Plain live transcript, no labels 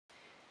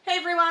Hey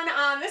everyone,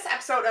 on this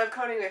episode of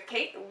Coding with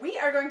Kate, we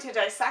are going to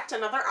dissect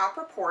another op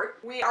report.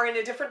 We are in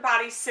a different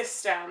body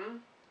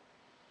system.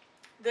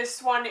 This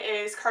one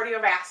is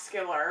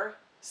cardiovascular,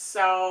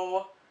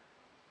 so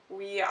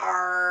we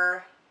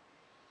are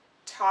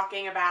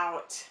talking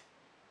about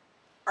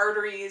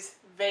arteries,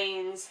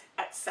 veins,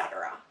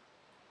 etc.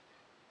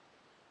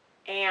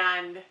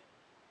 And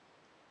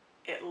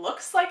it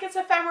looks like it's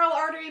a femoral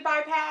artery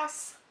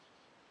bypass,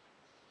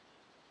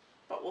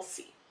 but we'll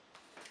see.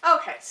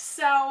 Okay,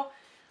 so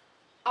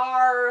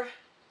our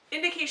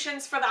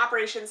indications for the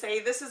operation say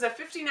this is a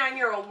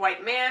 59-year-old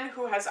white man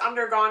who has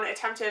undergone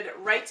attempted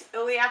right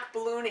iliac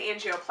balloon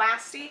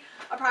angioplasty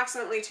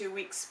approximately 2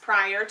 weeks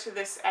prior to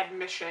this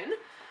admission.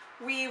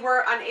 We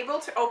were unable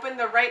to open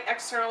the right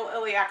external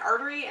iliac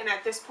artery, and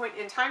at this point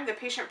in time the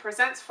patient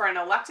presents for an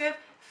elective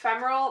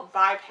femoral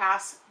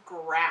bypass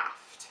graft.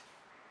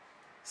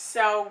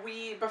 So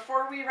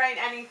before we write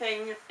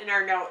anything in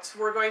our notes,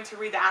 we're going to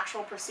read the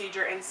actual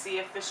procedure and see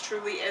if this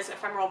truly is a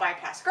femoral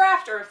bypass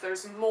graft or if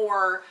there's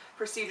more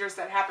procedures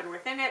that happen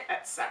within it,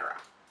 etc.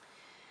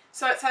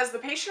 So it says the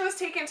patient was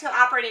taken to the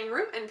operating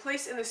room and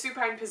placed in the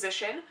supine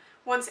position.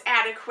 Once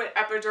adequate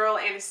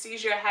epidural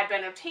anesthesia had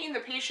been obtained, the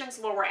patient's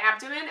lower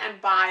abdomen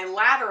and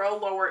bilateral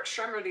lower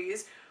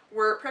extremities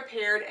were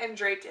prepared and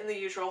draped in the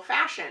usual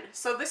fashion.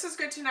 So this is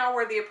good to know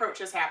where the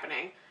approach is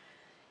happening.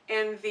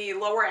 In the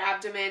lower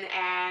abdomen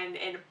and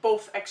in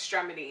both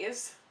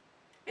extremities.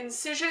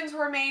 Incisions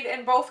were made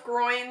in both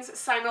groins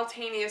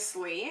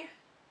simultaneously.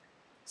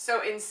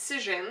 So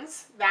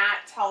incisions,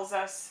 that tells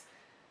us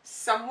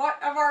somewhat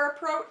of our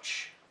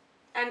approach.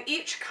 And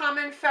each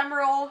common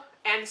femoral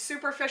and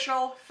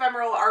superficial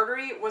femoral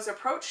artery was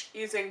approached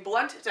using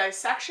blunt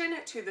dissection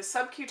to the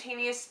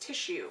subcutaneous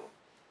tissue.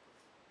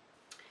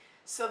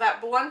 So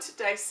that blunt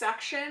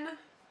dissection,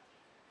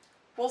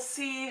 we'll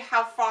see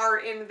how far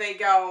in they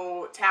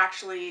go to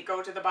actually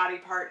go to the body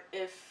part,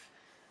 if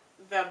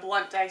the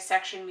blunt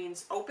dissection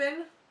means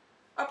open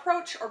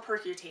approach or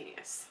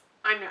percutaneous.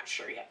 I'm not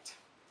sure yet.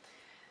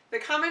 The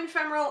common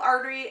femoral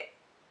artery,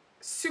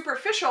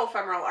 superficial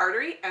femoral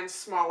artery, and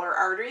smaller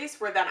arteries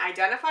were then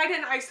identified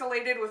and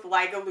isolated with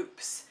LIGA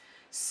loops.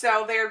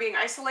 So they are being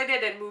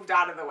isolated and moved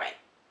out of the way.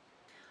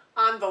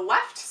 On the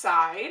left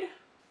side,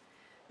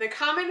 the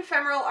common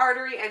femoral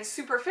artery and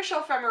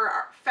superficial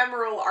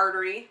femoral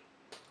artery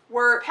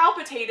were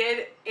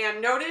palpated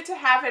and noted to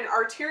have an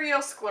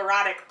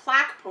arteriosclerotic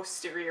plaque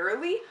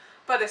posteriorly,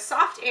 but a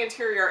soft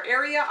anterior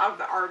area of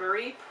the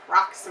artery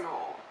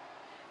proximal.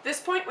 This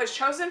point was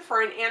chosen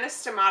for an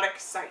anastomotic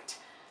site.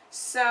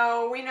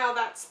 So we know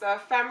that's the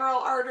femoral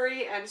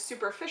artery and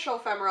superficial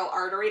femoral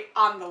artery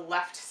on the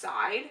left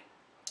side.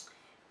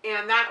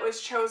 And that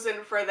was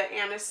chosen for the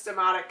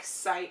anastomotic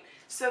site.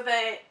 So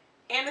the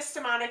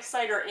anastomotic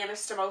site, or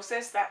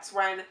anastomosis, that's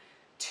when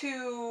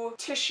two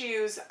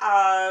tissues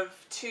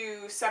of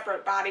two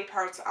separate body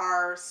parts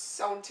are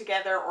sewn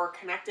together or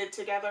connected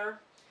together.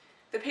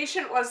 The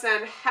patient was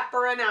then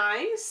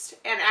heparinized,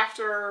 and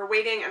after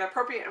waiting an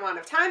appropriate amount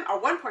of time, a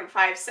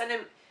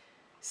 1.5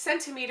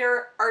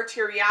 centimeter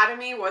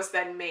arteriotomy was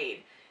then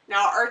made.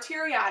 Now,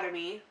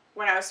 arteriotomy,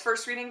 when I was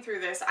first reading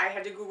through this, I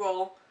had to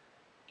Google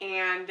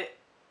and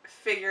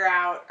figure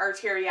out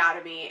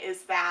arteriotomy.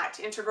 Is that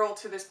integral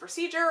to this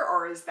procedure,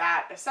 or is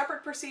that a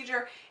separate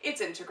procedure? It's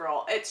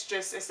integral. It's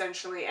just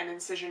essentially an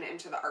incision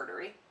into the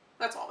artery.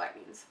 That's all that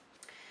means.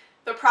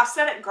 The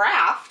prosthetic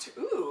graft,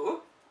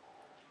 ooh,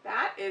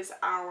 that is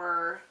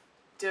our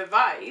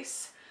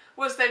device,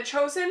 was then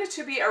chosen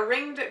to be a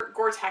ringed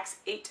Gore-Tex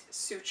 8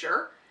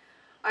 suture.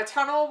 A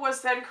tunnel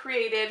was then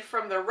created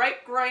from the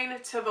right groin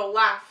to the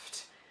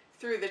left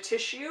through the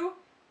tissue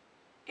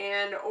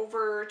and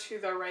over to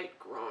the right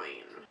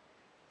groin.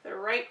 The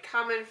right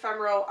common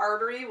femoral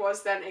artery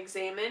was then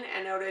examined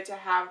and noted to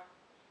have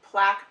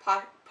plaque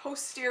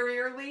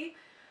posteriorly,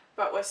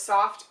 but was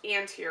soft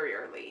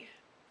anteriorly.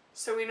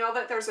 So we know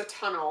that there's a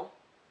tunnel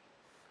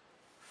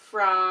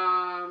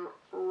from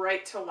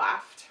right to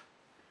left.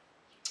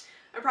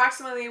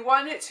 Approximately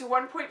 1 to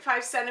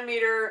 1.5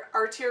 centimeter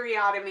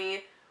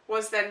arteriotomy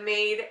was then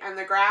made, and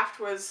the graft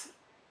was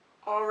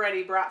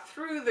already brought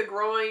through the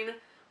groin,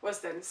 was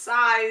then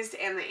sized,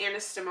 and the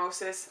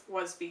anastomosis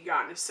was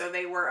begun. So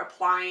they were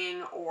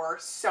applying or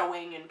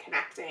sewing and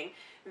connecting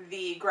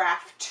the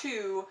graft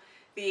to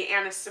the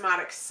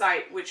anastomotic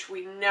site, which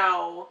we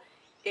know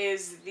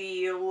is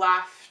the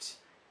left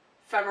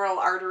femoral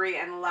artery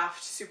and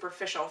left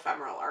superficial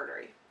femoral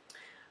artery.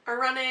 A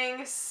running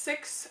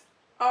 6-0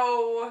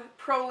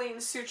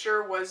 proline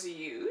suture was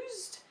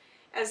used.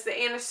 As the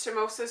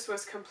anastomosis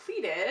was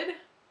completed,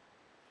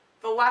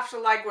 the left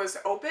leg was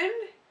opened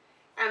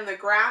and the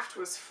graft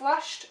was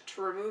flushed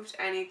to remove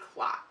any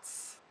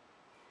clots.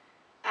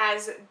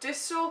 As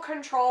distal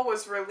control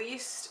was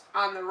released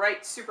on the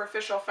right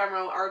superficial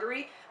femoral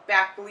artery,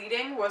 back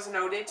bleeding was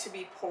noted to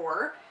be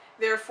poor.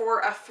 Therefore,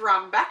 a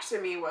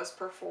thrombectomy was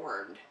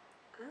performed.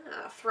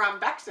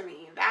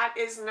 Thrombectomy, that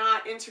is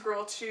not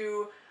integral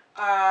to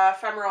a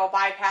femoral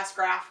bypass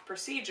graft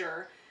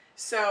procedure.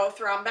 So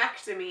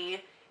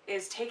thrombectomy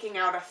is taking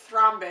out a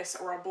thrombus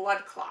or a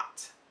blood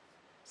clot.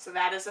 So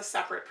that is a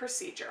separate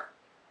procedure.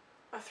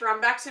 A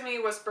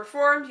thrombectomy was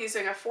performed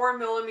using a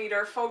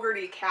 4mm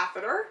Fogarty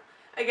catheter.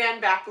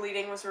 Again, back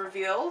bleeding was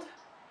revealed.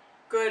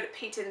 Good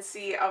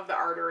patency of the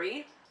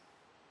artery.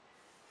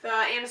 The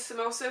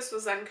anastomosis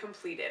was then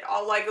completed.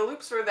 All LIGA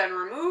loops were then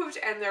removed,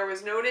 and there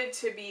was noted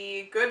to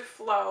be good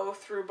flow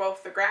through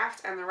both the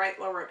graft and the right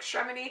lower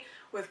extremity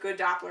with good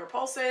Doppler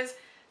pulses.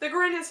 The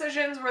groin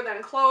incisions were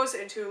then closed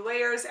in 2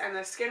 layers, and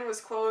the skin was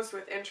closed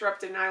with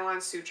interrupted nylon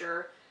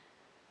suture.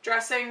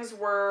 Dressings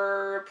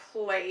were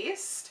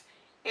placed,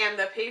 and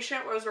the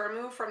patient was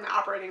removed from the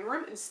operating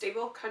room in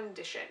stable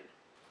condition.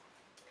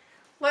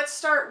 Let's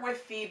start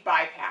with the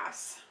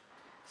bypass.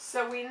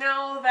 So we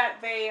know that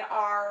they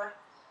are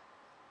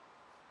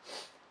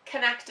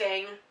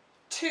connecting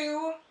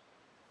 2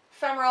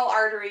 femoral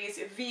arteries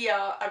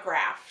via a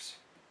graft.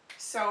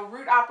 So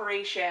root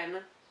operation,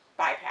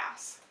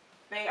 bypass.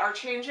 They are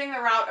changing the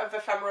route of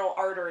the femoral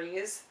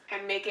arteries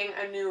and making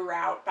a new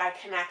route by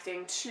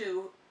connecting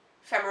 2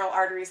 femoral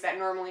arteries that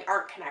normally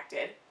aren't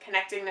connected,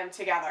 connecting them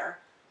together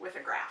with a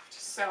graft.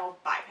 So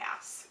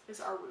bypass is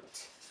our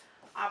root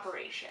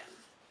operation.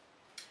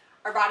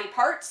 Our body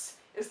parts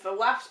is the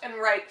left and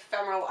right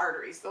femoral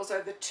arteries. Those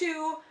are the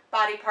 2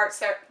 body parts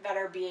that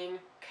are being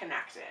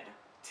connected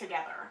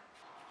together.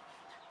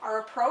 Our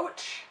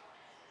approach,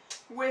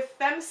 with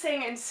them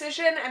saying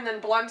incision and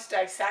then blunt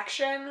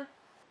dissection,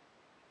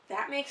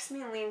 that makes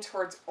me lean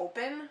towards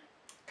open,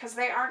 because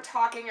they aren't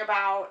talking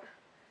about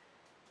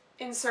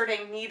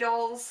inserting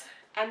needles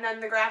and then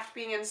the graft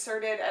being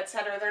inserted,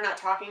 etc. They're not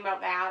talking about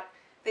that.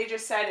 They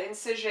just said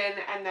incision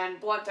and then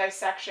blunt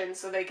dissection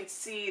so they could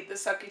see the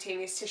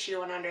subcutaneous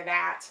tissue and under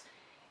that.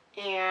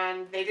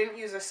 And they didn't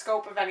use a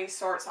scope of any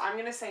sort, so I'm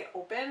going to say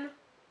open.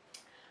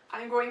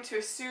 I'm going to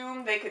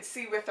assume they could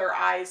see with their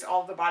eyes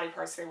all the body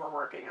parts they were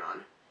working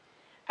on.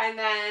 And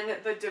then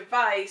the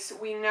device,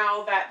 we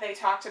know that they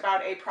talked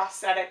about a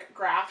prosthetic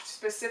graft,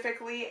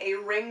 specifically a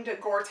ringed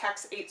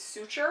Gore-Tex 8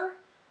 suture.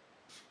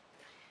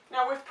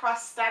 Now with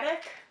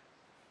prosthetic,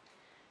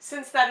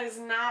 since that is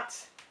not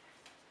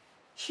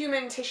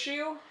human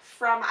tissue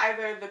from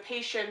either the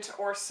patient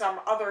or some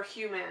other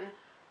human,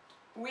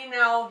 we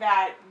know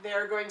that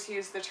they're going to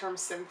use the term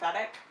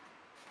synthetic.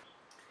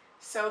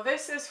 So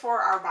this is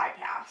for our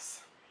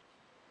bypass.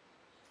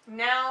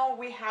 Now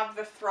we have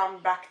the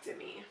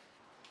thrombectomy.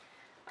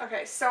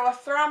 Okay, so a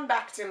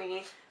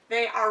thrombectomy,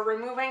 they are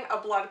removing a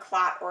blood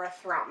clot or a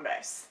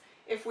thrombus.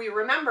 If we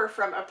remember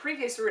from a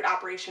previous root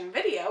operation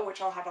video,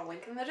 which I'll have a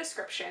link in the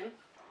description,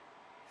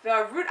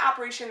 the root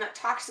operation that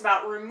talks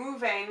about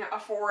removing a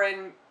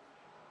foreign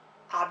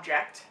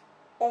object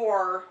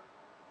or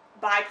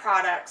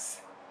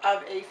byproducts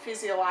of a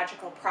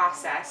physiological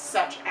process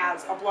such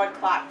as a blood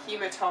clot,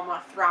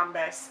 hematoma,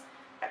 thrombus,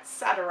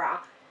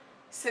 etc.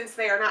 Since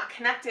they are not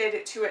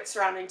connected to its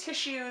surrounding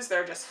tissues,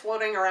 they're just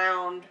floating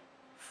around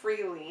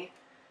freely,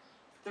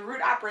 the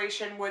root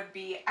operation would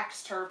be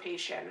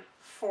extirpation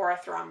for a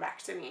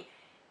thrombectomy.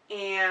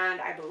 And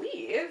I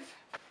believe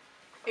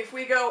if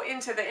we go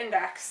into the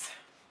index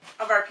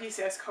of our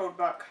PCS code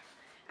book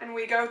and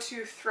we go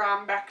to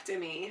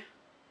thrombectomy,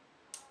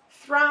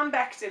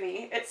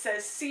 it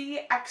says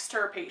C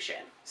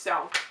extirpation.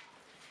 So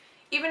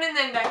even in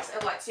the index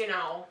it lets you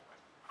know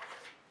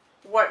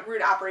what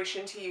root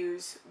operation to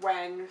use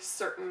when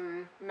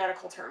certain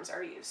medical terms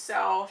are used.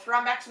 So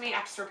thrombectomy,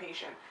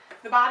 extirpation.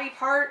 The body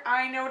part,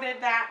 I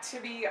noted that to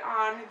be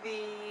on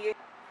the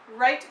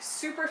right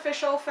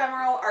superficial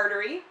femoral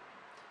artery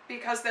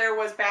because there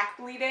was back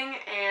bleeding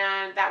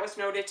and that was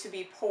noted to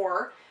be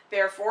poor.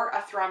 Therefore,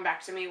 a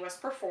thrombectomy was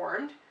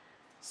performed.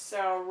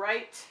 So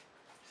right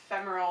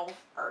femoral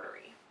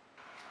artery.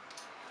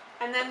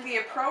 And then the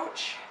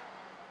approach,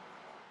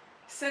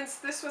 since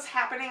this was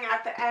happening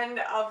at the end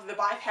of the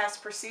bypass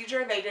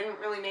procedure, they didn't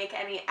really make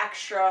any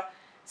extra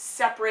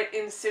separate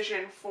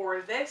incision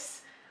for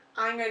this.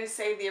 I'm going to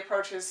say the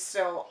approach is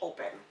still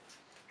open.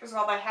 Because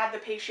while they had the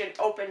patient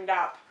opened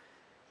up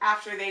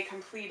after they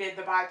completed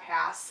the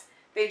bypass,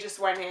 they just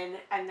went in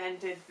and then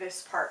did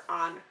this part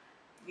on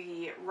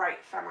the right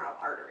femoral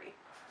artery.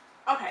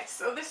 Okay,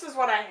 so this is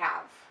what I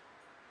have.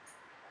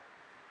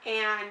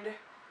 And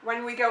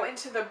when we go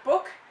into the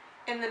book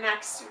in the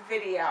next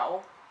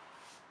video,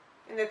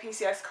 in the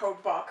PCS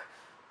code book,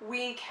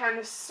 we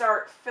can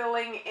start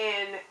filling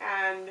in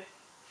and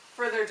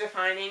further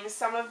defining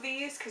some of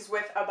these, because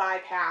with a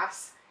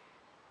bypass,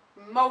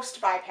 most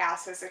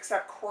bypasses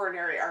except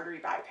coronary artery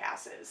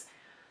bypasses.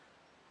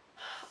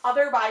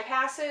 Other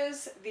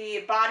bypasses,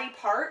 the body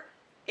part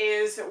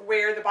is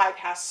where the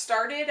bypass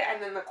started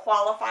and then the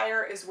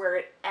qualifier is where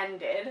it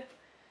ended.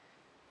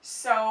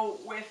 So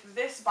with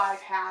this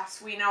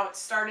bypass, we know it's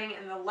starting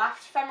in the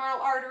left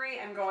femoral artery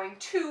and going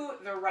to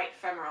the right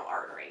femoral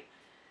artery.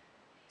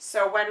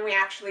 So when we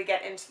actually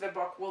get into the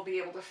book, we'll be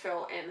able to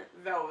fill in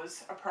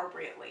those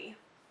appropriately.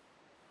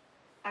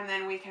 And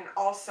then we can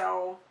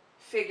also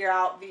figure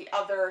out the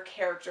other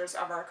characters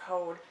of our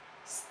code.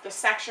 The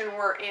section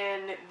we're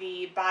in,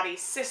 the body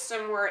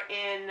system we're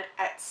in,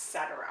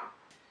 etc.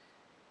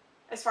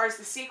 As far as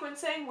the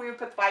sequencing, we would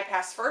put the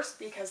bypass first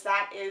because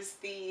that is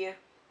the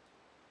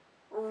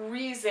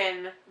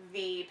reason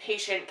the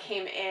patient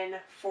came in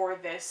for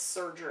this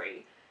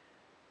surgery.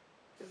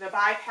 The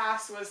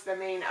bypass was the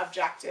main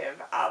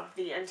objective of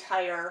the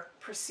entire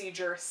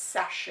procedure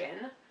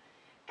session,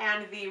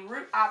 and the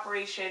root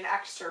operation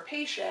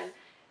extirpation,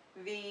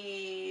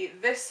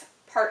 this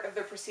part of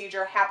the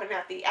procedure happened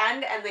at the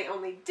end, and they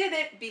only did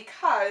it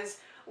because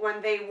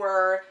when they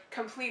were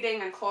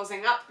completing and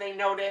closing up, they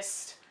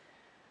noticed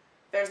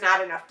there's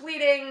not enough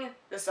bleeding,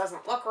 this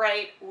doesn't look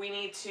right, we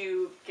need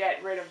to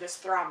get rid of this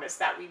thrombus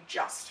that we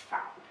just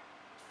found.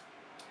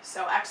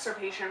 So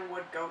extirpation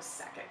would go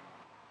second.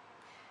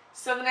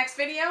 So the next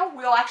video,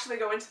 we'll actually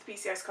go into the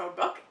PCS code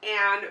book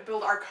and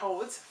build our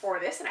codes for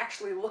this and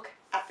actually look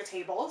at the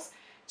tables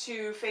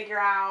to figure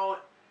out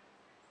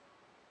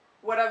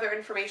what other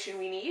information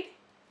we need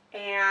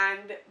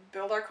and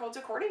build our codes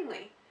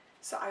accordingly.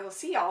 So I will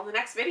see y'all in the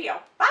next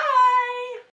video. Bye!